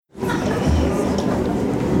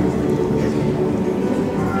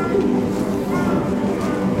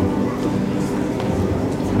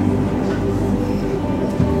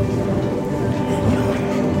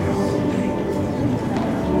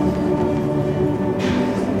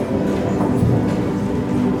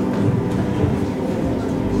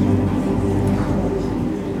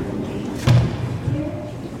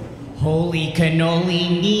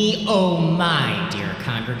cannoli me, oh my, dear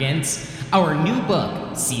congregants. Our new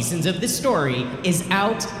book, Seasons of the Story, is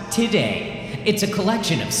out today. It's a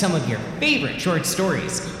collection of some of your favorite short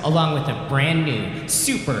stories, along with a brand new,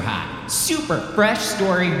 super hot, super fresh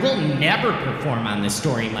story we'll never perform on The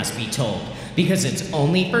Story Must Be Told, because it's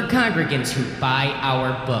only for congregants who buy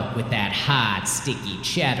our book with that hot, sticky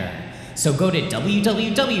cheddar. So go to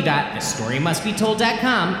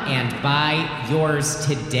www.thestorymustbetold.com and buy yours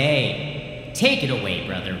today. Take it away,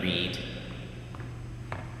 Brother Reed.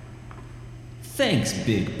 Thanks,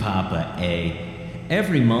 Big Papa A.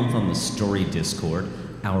 Every month on the Story Discord,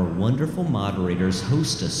 our wonderful moderators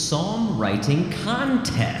host a psalm writing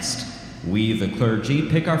contest. We, the clergy,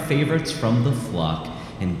 pick our favorites from the flock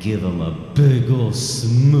and give them a big ol'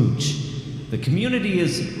 smooch. The community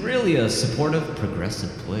is really a supportive,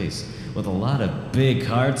 progressive place with a lot of big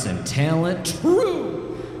hearts and talent.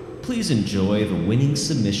 True! Please enjoy the winning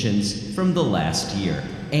submissions from the last year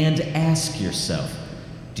and ask yourself,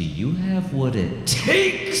 do you have what it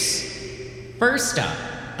takes? First up,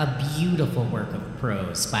 a beautiful work of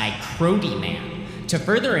prose by Crody Man. To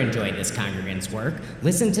further enjoy this congregant's work,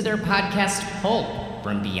 listen to their podcast Pulp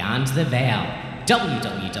from Beyond the Veil,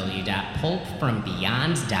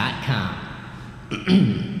 www.pulpfrombeyond.com.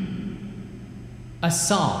 A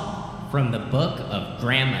psalm from the book of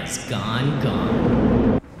Grandma's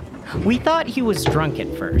Gone. We thought he was drunk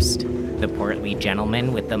at first. The portly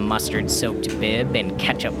gentleman with the mustard-soaked bib and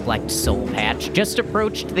ketchup-flecked soul patch just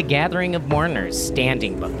approached the gathering of mourners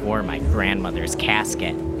standing before my grandmother's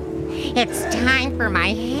casket. It's time for my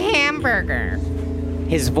hamburger.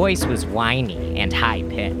 His voice was whiny and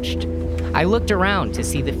high-pitched. I looked around to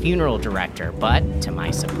see the funeral director, but, to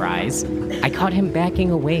my surprise, I caught him backing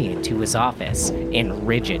away into his office in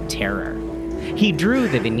rigid terror. He drew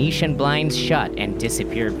the Venetian blinds shut and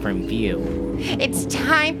disappeared from view. It's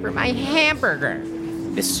time for my hamburger.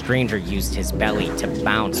 The stranger used his belly to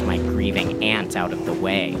bounce my grieving aunt out of the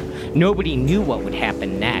way. Nobody knew what would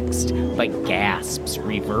happen next, but gasps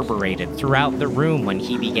reverberated throughout the room when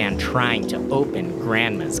he began trying to open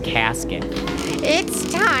Grandma's casket.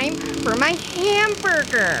 It's time for my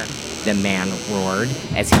hamburger. The man roared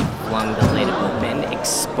as he flung the lid open,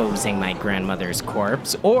 exposing my grandmother's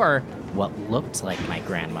corpse, or what looked like my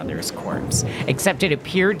grandmother's corpse, except it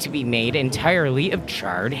appeared to be made entirely of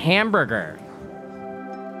charred hamburger.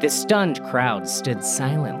 The stunned crowd stood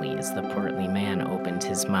silently as the portly man opened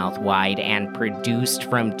his mouth wide and produced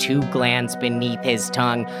from two glands beneath his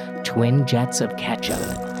tongue twin jets of ketchup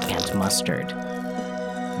and mustard.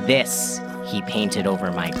 This he painted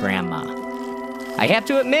over my grandma. I have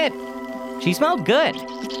to admit, she smelled good.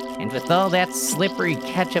 And with all that slippery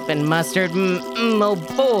ketchup and mustard, oh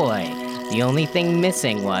boy, the only thing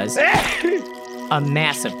missing was a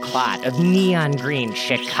massive clot of neon green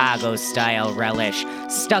Chicago-style relish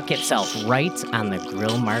stuck itself right on the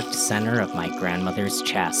grill-marked center of my grandmother's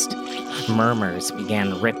chest. Murmurs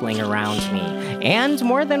began rippling around me, and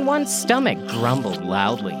more than one stomach grumbled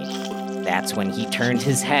loudly. That's when he turned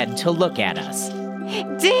his head to look at us.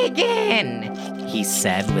 Dig in, he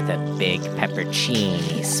said with a big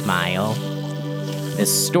peppercini smile. The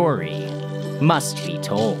story must be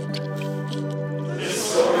told.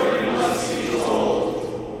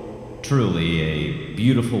 Truly a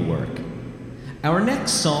beautiful work. Our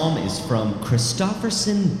next psalm is from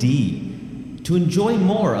Christopherson D. To enjoy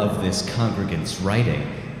more of this congregant's writing,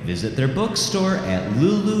 visit their bookstore at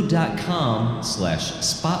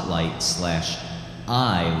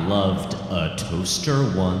lulu.com/spotlight/I loved a toaster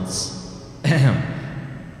once.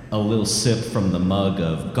 A little sip from the mug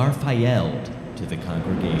of Garfield to the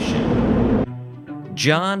congregation.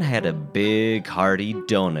 John had a big hearty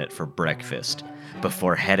donut for breakfast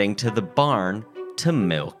before heading to the barn to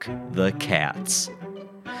milk the cats.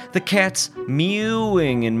 The cats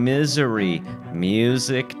mewing in misery,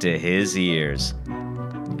 music to his ears.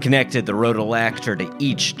 Connected the rhodolactor to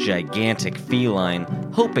each gigantic feline,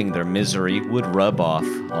 hoping their misery would rub off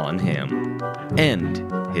on him. End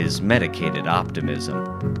his medicated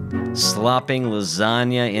optimism. Slopping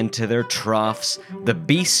lasagna into their troughs, the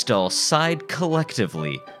beasts all sighed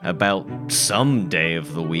collectively about some day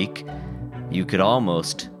of the week. You could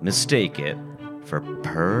almost mistake it for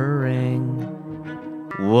purring.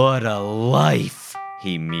 What a life,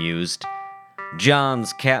 he mused.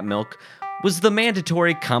 John's cat milk was the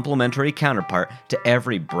mandatory complimentary counterpart to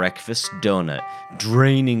every breakfast donut.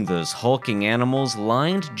 Draining those hulking animals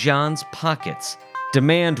lined John's pockets.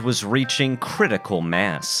 Demand was reaching critical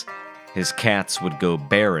mass. His cats would go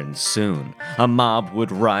barren soon. A mob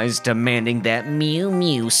would rise demanding that Mew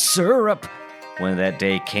Mew syrup. When that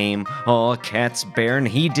day came, Cat's Bairn,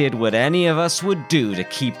 he did what any of us would do to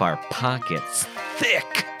keep our pockets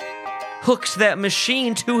thick. Hooked that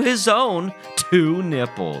machine to his own 2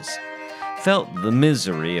 nipples. Felt the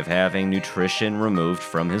misery of having nutrition removed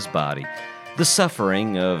from his body. The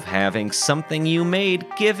suffering of having something you made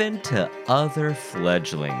given to other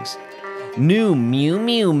fledglings. New Mew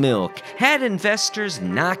Mew milk had investors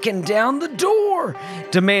knocking down the door,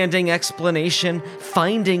 demanding explanation,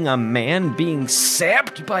 finding a man being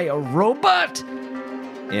sapped by a robot.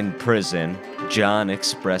 In prison, John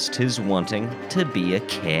expressed his wanting to be a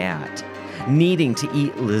cat, needing to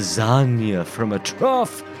eat lasagna from a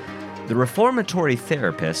trough. The reformatory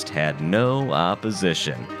therapist had no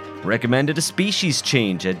opposition. Recommended a species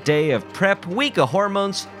change, a day of prep, week of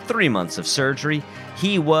hormones, 3 months of surgery.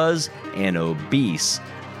 He was an obese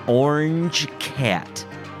orange cat.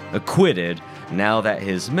 Acquitted now that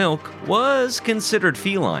his milk was considered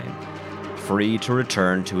feline. Free to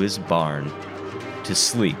return to his barn, to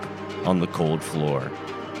sleep on the cold floor,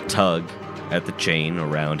 tug at the chain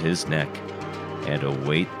around his neck, and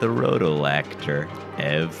await the rotolactor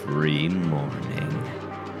every morning.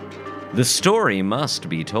 The story must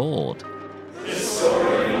be told.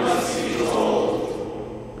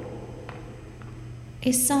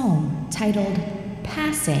 A psalm titled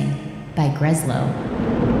Passing by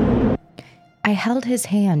Greslow. I held his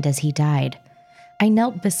hand as he died. I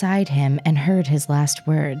knelt beside him and heard his last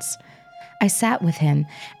words. I sat with him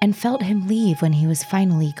and felt him leave when he was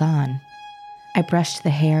finally gone. I brushed the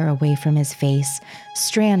hair away from his face,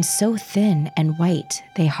 strands so thin and white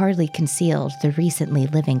they hardly concealed the recently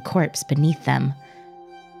living corpse beneath them.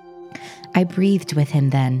 I breathed with him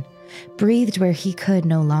then, breathed where he could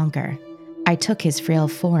no longer. I took his frail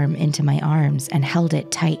form into my arms and held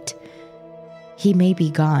it tight. He may be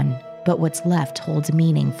gone, but what's left holds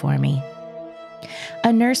meaning for me.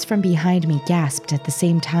 A nurse from behind me gasped at the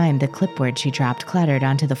same time the clipboard she dropped clattered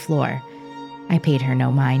onto the floor. I paid her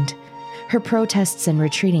no mind. Her protests and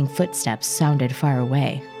retreating footsteps sounded far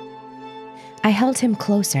away. I held him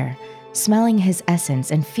closer, smelling his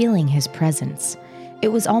essence and feeling his presence. It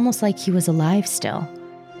was almost like he was alive still,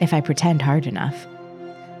 if I pretend hard enough.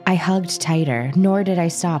 I hugged tighter, nor did I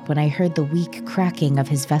stop when I heard the weak cracking of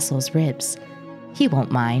his vessel's ribs. He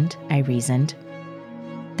won't mind, I reasoned.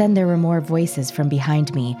 Then there were more voices from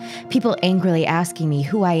behind me, people angrily asking me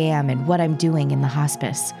who I am and what I'm doing in the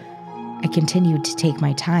hospice. I continued to take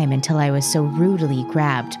my time until I was so rudely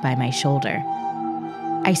grabbed by my shoulder.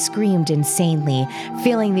 I screamed insanely,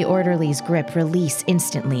 feeling the orderly's grip release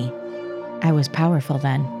instantly. I was powerful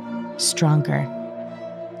then, stronger.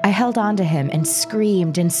 I held on to him and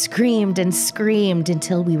screamed and screamed and screamed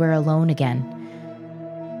until we were alone again.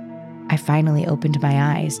 I finally opened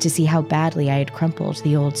my eyes to see how badly I had crumpled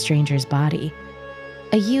the old stranger's body.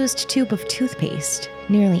 A used tube of toothpaste,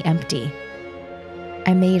 nearly empty.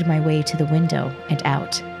 I made my way to the window and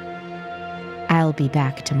out. I'll be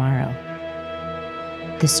back tomorrow.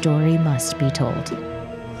 The story must be told.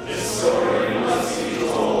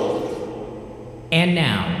 And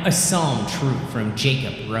now, a psalm true from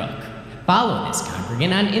Jacob Rook. Follow this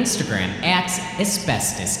congregant on Instagram at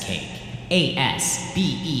AsbestosCake.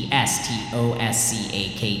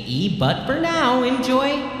 ASBESTOSCAKE. But for now,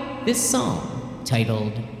 enjoy this psalm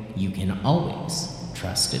titled, You Can Always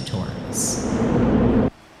Trust a Taurus.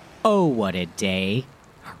 Oh, what a day.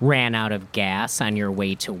 Ran out of gas on your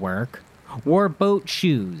way to work. Wore boat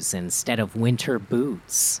shoes instead of winter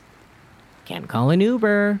boots. Can't call an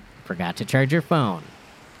Uber. Forgot to charge your phone.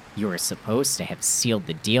 You were supposed to have sealed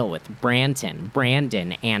the deal with Brandon,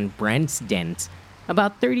 and Brent's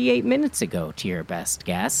about 38 minutes ago, to your best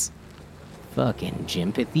guess. Fucking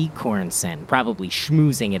Jimpathy Cornson, probably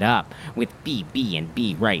schmoozing it up with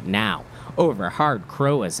BB&B right now over hard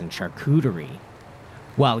croas and charcuterie.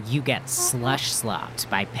 While you get slush-slopped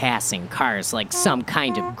by passing cars like some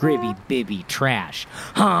kind of gribby-bibby trash.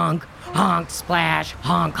 Honk, honk, splash,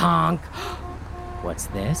 honk, honk. What's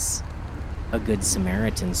this? A good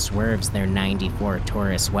Samaritan swerves their 94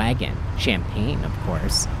 Taurus wagon, champagne, of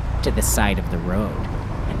course, to the side of the road.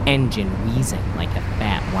 Engine wheezing like a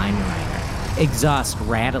fat wine rider. Exhaust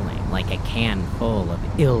rattling like a can full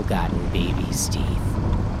of ill-gotten baby's teeth.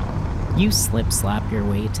 You slip-slop your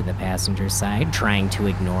way to the passenger side, trying to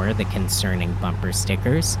ignore the concerning bumper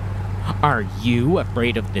stickers. Are you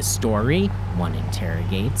afraid of the story? One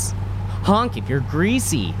interrogates. Honk if you're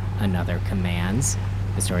greasy, another commands.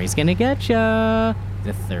 The story's gonna getcha,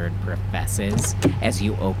 the third professes, as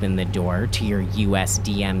you open the door to your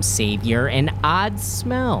USDM savior. An odd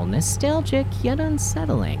smell, nostalgic yet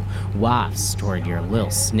unsettling, wafts toward your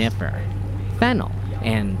lil sniffer. Fennel,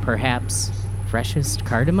 and perhaps freshest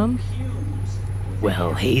cardamom?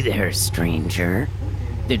 Well, hey there, stranger.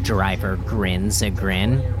 The driver grins a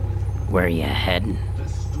grin. Where you heading?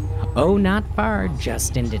 Oh, not far,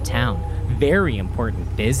 just into town. Very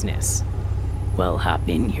important business. Well, hop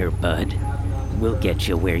in here, bud. We'll get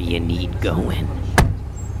you where you need going.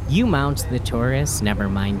 You mount the Taurus, never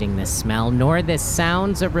minding the smell, nor the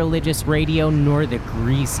sounds of religious radio, nor the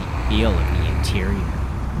greasy feel of the interior,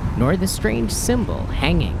 nor the strange symbol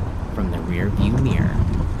hanging from the rearview mirror.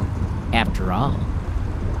 After all,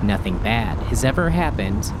 nothing bad has ever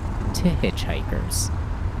happened to hitchhikers.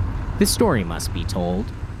 The story must be told.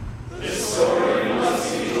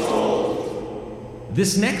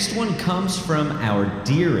 This next one comes from our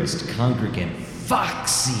dearest congregant,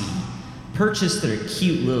 Foxy. Purchase their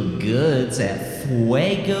cute little goods at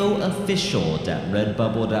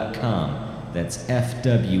fuegoofficial.redbubble.com. That's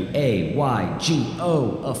FWAYGO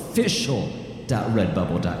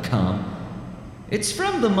official.redbubble.com. It's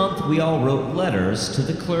from the month we all wrote letters to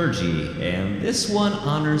the clergy, and this one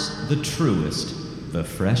honors the truest, the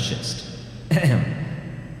freshest.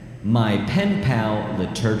 My pen pal,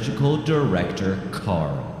 liturgical director,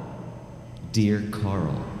 Carl. Dear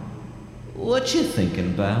Carl, what you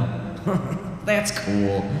thinking about? That's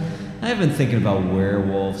cool. I've been thinking about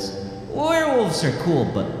werewolves. Werewolves are cool,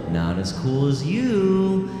 but not as cool as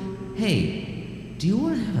you. Hey, do you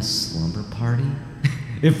want to have a slumber party?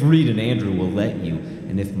 If Reed and Andrew will let you,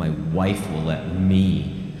 and if my wife will let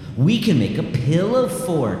me, we can make a pillow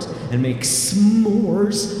fort and make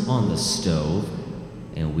s'mores on the stove.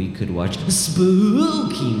 And we could watch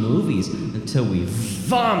spooky movies until we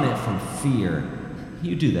vomit from fear.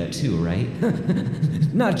 You do that too, right?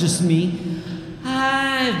 Not just me.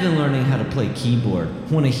 I've been learning how to play keyboard.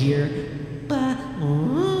 Want to hear?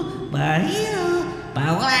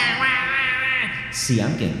 See,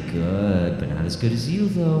 I'm getting good, but not as good as you,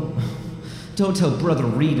 though. Don't tell Brother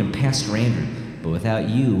Reed and Pastor Andrew, but without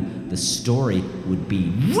you, the story would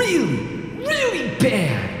be really, really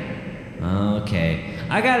bad. Okay,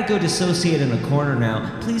 I gotta go dissociate in a corner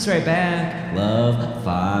now. Please write back. Love,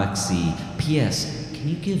 Foxy. P.S. Can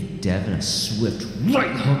you give Devin a swift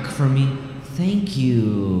right hook for me? Thank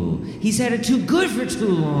you. He's had it too good for too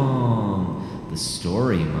long. The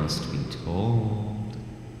story must be told.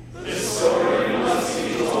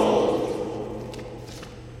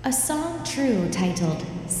 A song true titled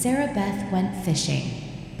Sarah Beth Went Fishing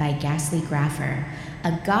by Ghastly Grapher,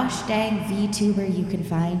 a gosh dang VTuber you can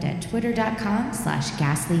find at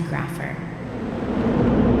twitter.com/ghastlygrapher.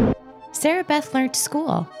 Sarah Beth learned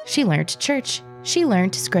school. She learned church. She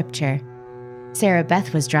learned scripture. Sarah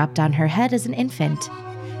Beth was dropped on her head as an infant.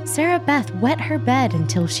 Sarah Beth wet her bed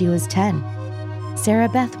until she was 10. Sarah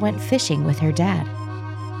Beth went fishing with her dad.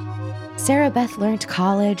 Sarah Beth learned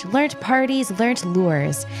college, learned parties, learned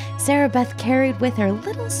lures. Sarah Beth carried with her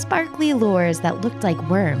little sparkly lures that looked like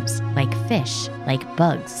worms, like fish, like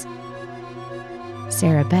bugs.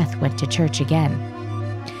 Sarah Beth went to church again.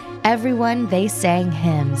 Everyone, they sang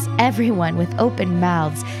hymns, everyone with open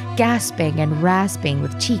mouths, gasping and rasping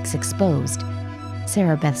with cheeks exposed.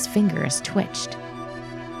 Sarah Beth's fingers twitched.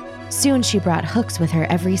 Soon she brought hooks with her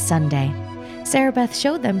every Sunday. Sarah Beth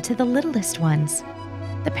showed them to the littlest ones.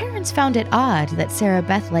 The parents found it odd that Sarah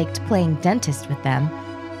Beth liked playing dentist with them,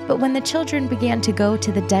 but when the children began to go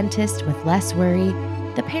to the dentist with less worry,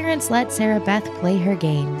 the parents let Sarah Beth play her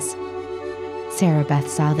games. Sarah Beth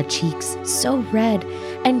saw the cheeks so red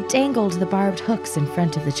and dangled the barbed hooks in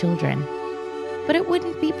front of the children. But it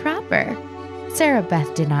wouldn't be proper. Sarah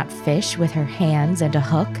Beth did not fish with her hands and a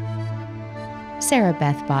hook. Sarah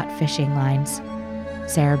Beth bought fishing lines.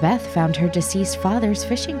 Sarah Beth found her deceased father's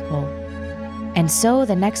fishing pole. And so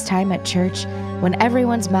the next time at church, when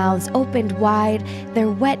everyone's mouths opened wide, their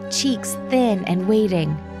wet cheeks thin and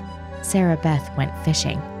waiting, Sarah Beth went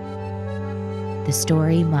fishing. The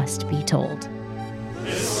story must be told.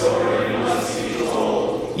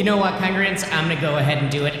 You know what, congregants? I'm gonna go ahead and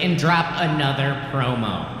do it and drop another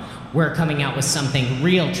promo. We're coming out with something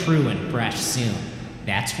real true and fresh soon.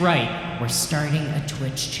 That's right, we're starting a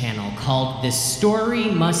Twitch channel called The Story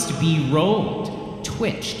Must Be Rolled.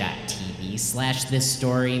 Twitch.tv/This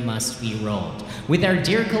Story Must Be Rolled. With our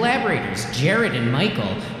dear collaborators, Jared and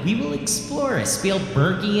Michael, we will explore a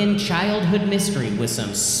Spielbergian childhood mystery with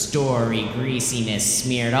some story greasiness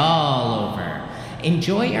smeared all over.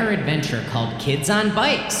 Enjoy our adventure called Kids on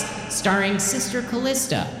Bikes, starring Sister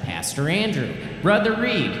Callista, Pastor Andrew, Brother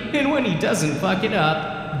Reed, and when he doesn't fuck it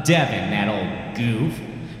up, Devin, that old goof.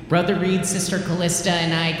 Brother Reed, Sister Callista,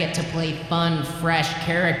 and I get to play fun, fresh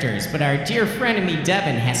characters, but our dear frenemy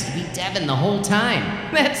Devin has to be Devin the whole time.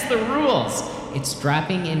 That's the rules. It's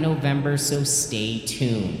dropping in November, so stay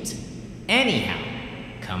tuned. Anyhow,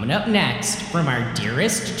 Coming up next, from our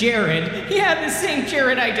dearest Jared, yeah, the same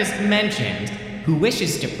Jared I just mentioned, who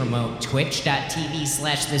wishes to promote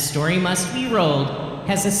twitch.tv/The Story Must Be Rolled,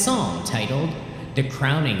 has a song titled The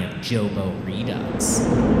Crowning of Jobo Redux.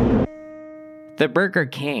 The Burger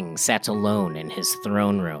King sat alone in his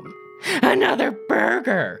throne room. "Another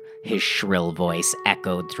burger!" his shrill voice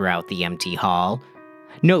echoed throughout the empty hall.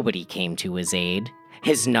 Nobody came to his aid.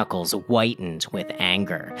 His knuckles whitened with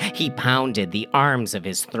anger. He pounded the arms of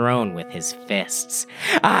his throne with his fists.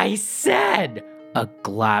 "I said!" A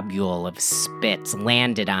globule of spit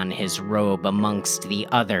landed on his robe amongst the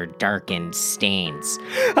other darkened stains.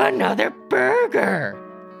 "Another burger!"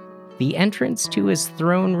 The entrance to his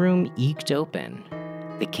throne room eked open.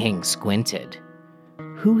 The king squinted.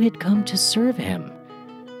 Who had come to serve him?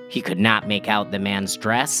 He could not make out the man's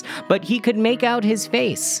dress, but he could make out his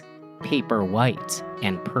face, paper white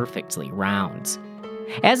and perfectly round.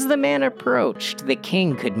 As the man approached, the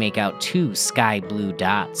king could make out 2 sky blue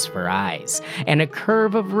dots for eyes and a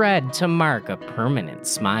curve of red to mark a permanent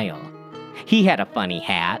smile. He had a funny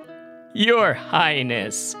hat. "Your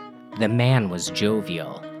Highness," the man was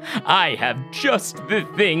jovial, "I have just the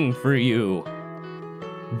thing for you."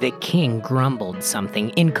 The king grumbled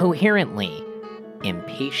something incoherently,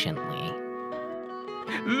 impatiently.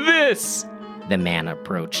 "This," the man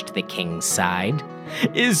approached the king's side,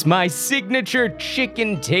 "is my signature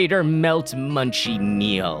chicken tater melt munchie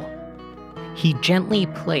meal." He gently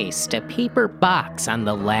placed a paper box on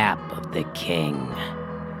the lap of the king.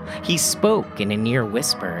 He spoke in a near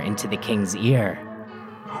whisper into the king's ear.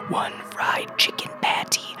 "1 fried chicken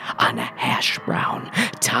patty on a hash brown,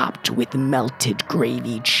 topped with melted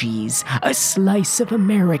gravy cheese, a slice of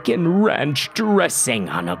American ranch dressing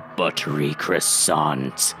on a buttery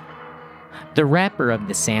croissant." The wrapper of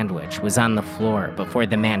the sandwich was on the floor before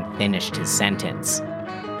the man finished his sentence.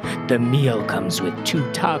 "The meal comes with 2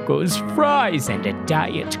 tacos, fries, and a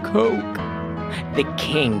Diet Coke." The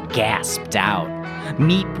king gasped out.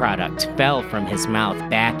 Meat product fell from his mouth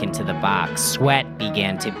back into the box. Sweat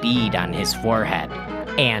began to bead on his forehead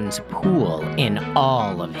and pool in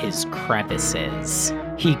all of his crevices.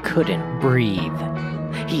 He couldn't breathe.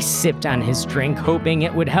 He sipped on his drink, hoping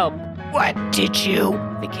it would help. "What did you?"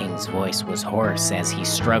 The king's voice was hoarse as he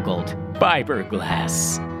struggled.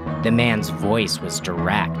 "Fiberglass." The man's voice was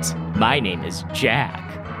direct. "My name is Jack."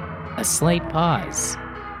 A slight pause.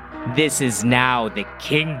 "This is now the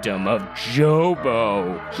kingdom of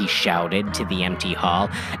Jobo," he shouted to the empty hall,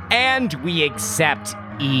 "and we accept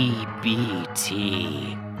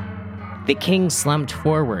EBT." The king slumped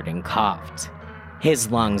forward and coughed.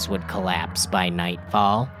 His lungs would collapse by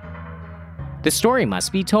nightfall. The story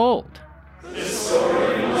must be told. The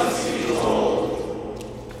story must be told.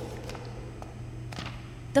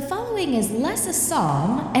 The following is less a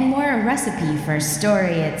psalm and more a recipe for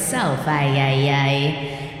story itself.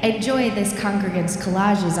 Enjoy this congregant's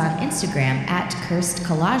collages on Instagram at Cursed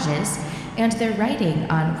Collages and their writing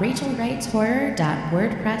on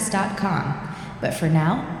rachelwriteshorror.wordpress.com. But for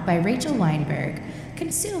now, by Rachel Weinberg,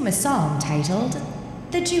 consume a psalm titled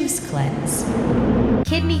The Juice Cleanse.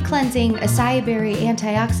 Kidney cleansing, acai berry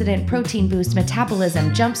antioxidant protein boost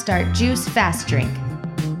metabolism jumpstart juice fast drink.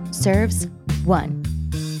 Serves 1.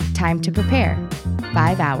 Time to prepare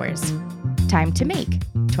 5 hours. Time to make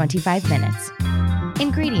 25 minutes.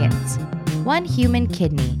 Ingredients: 1 human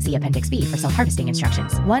kidney, see Appendix B for self-harvesting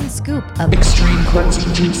instructions. 1 scoop of extreme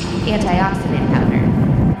cleansing juice antioxidant powder.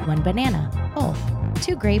 1 banana, whole.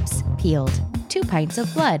 2 grapes, peeled. 2 pints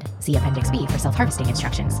of blood, see Appendix B for self-harvesting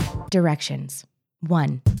instructions. Directions: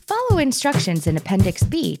 1. Follow instructions in Appendix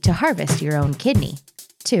B to harvest your own kidney.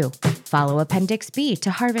 2. Follow Appendix B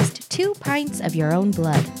to harvest 2 pints of your own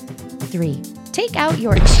blood. 3. Take out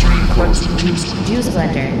your extreme cleansing juice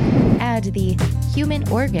blender. Add the human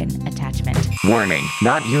organ attachment. Warning,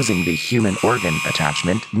 not using the human organ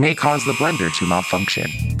attachment may cause the blender to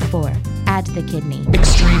malfunction. 4. Add the kidney,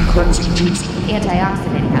 Extreme cleansing juice,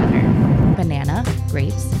 antioxidant powder, banana,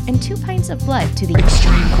 grapes, and 2 pints of blood to the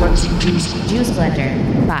extreme cleansing juice, juice blender.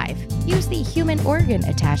 5. Use the human organ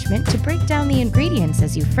attachment to break down the ingredients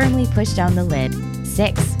as you firmly push down the lid.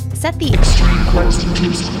 6. Set the extreme cleansing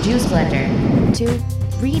juice, juice blender to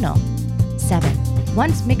renal. 7.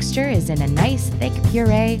 Once mixture is in a nice thick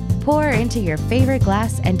puree, pour into your favorite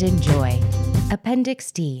glass and enjoy.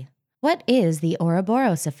 Appendix D. What is the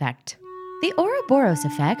Ouroboros effect? The Ouroboros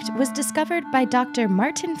effect was discovered by Dr.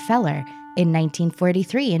 Martin Feller in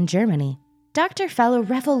 1943 in Germany. Dr. Feller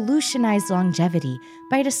revolutionized longevity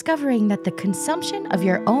by discovering that the consumption of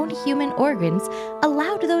your own human organs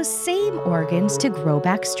allowed those same organs to grow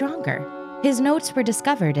back stronger. His notes were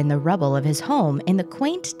discovered in the rubble of his home in the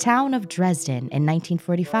quaint town of Dresden in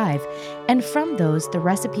 1945, and from those, the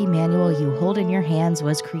recipe manual you hold in your hands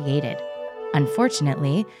was created.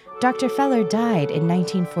 Unfortunately, Dr. Feller died in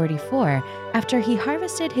 1944 after he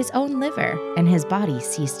harvested his own liver and his body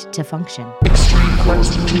ceased to function.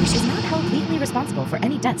 Is not held legally responsible for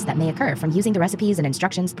any deaths that may occur from using the recipes and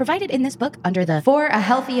instructions provided in this book under the For a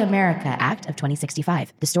Healthy America Act of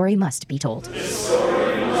 2065. The story must be told.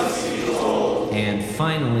 And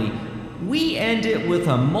finally, we end it with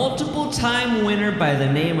a multiple-time winner by the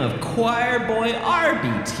name of Choir Boy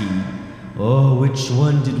RBT. Oh, which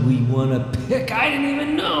one did we want to pick? I didn't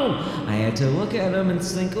even know. I had to look at them and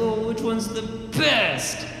think, oh, which one's the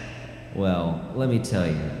best? Well, let me tell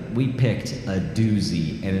you, we picked a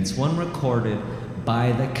doozy, and it's one recorded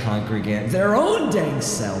by the congregant, their own dang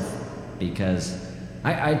self, because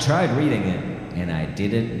I tried reading it, and I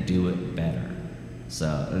didn't do it better.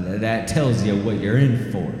 So that tells you what you're in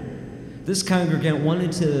for. This congregant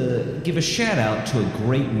wanted to give a shout out to a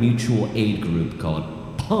great mutual aid group called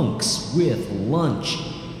Punks with Lunch.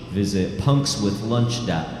 Visit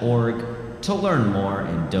punkswithlunch.org to learn more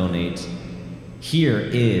and donate. Here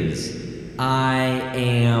is I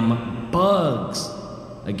Am Bugs.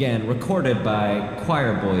 Again, recorded by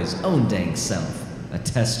Choir Boy's own dang self. A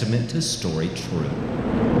testament to story true.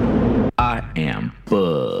 I am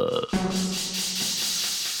Bugs.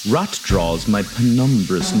 Rot draws my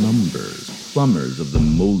penumbrous numbers, plumbers of the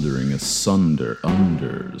moldering asunder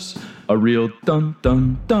unders. A real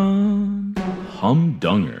dun-dun-dun,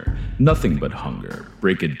 humdunger, nothing but hunger,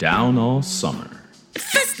 break it down all summer.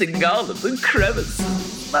 Fisting all of the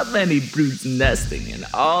crevices, my many broods nesting in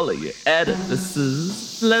all of your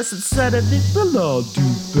edifices. Blessed sedative will all do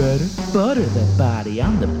better, butter that body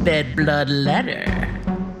on the bed blood letter.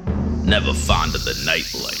 Never fond of the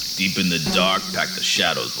nightlight. Deep in the dark, pack the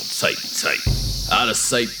shadows will tight. Out of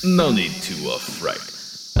sight, no need to affright.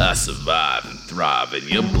 I survive and thrive in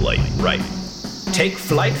your blight, right? Take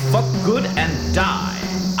flight, fuck good, and die.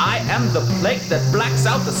 I am the plague that blacks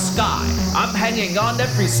out the sky. I'm hanging on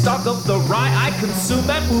every stalk of the rye. I consume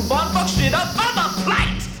and move on, fuck shit up on the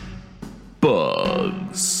plate.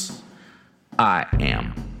 Bugs. I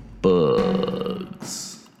am Bugs.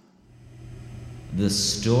 The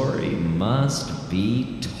story must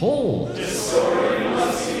be told.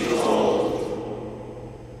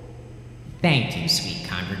 Thank you, sweet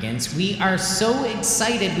congregants. We are so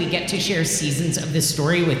excited we get to share seasons of this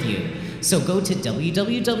story with you. So go to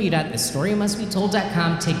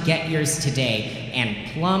www.thestorymustbetold.com to get yours today and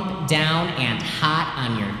plump down and hot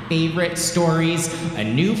on your favorite stories, a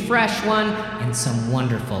new fresh one, and some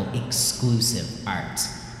wonderful exclusive art.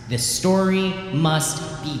 The story must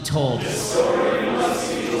be told.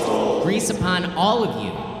 Grease upon all of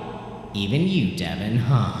you, even you, Devin.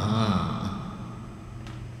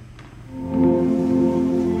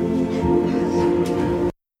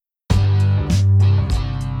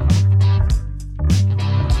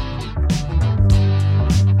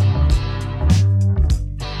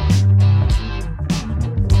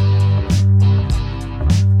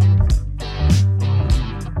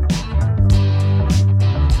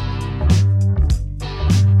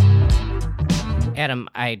 Adam,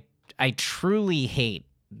 I truly hate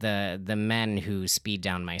the men who speed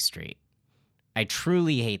down my street. I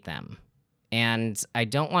truly hate them. And I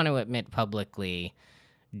don't want to admit publicly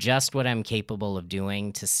just what I'm capable of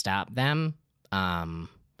doing to stop them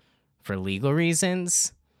for legal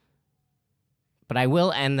reasons. But I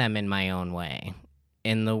will end them in my own way.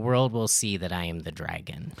 And the world will see that I am the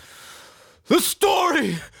dragon. The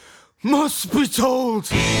story must be told.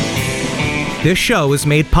 This show is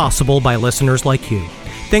made possible by listeners like you.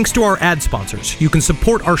 Thanks to our ad sponsors, you can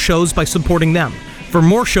support our shows by supporting them. For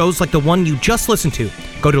more shows like the one you just listened to,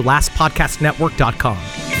 go to lastpodcastnetwork.com.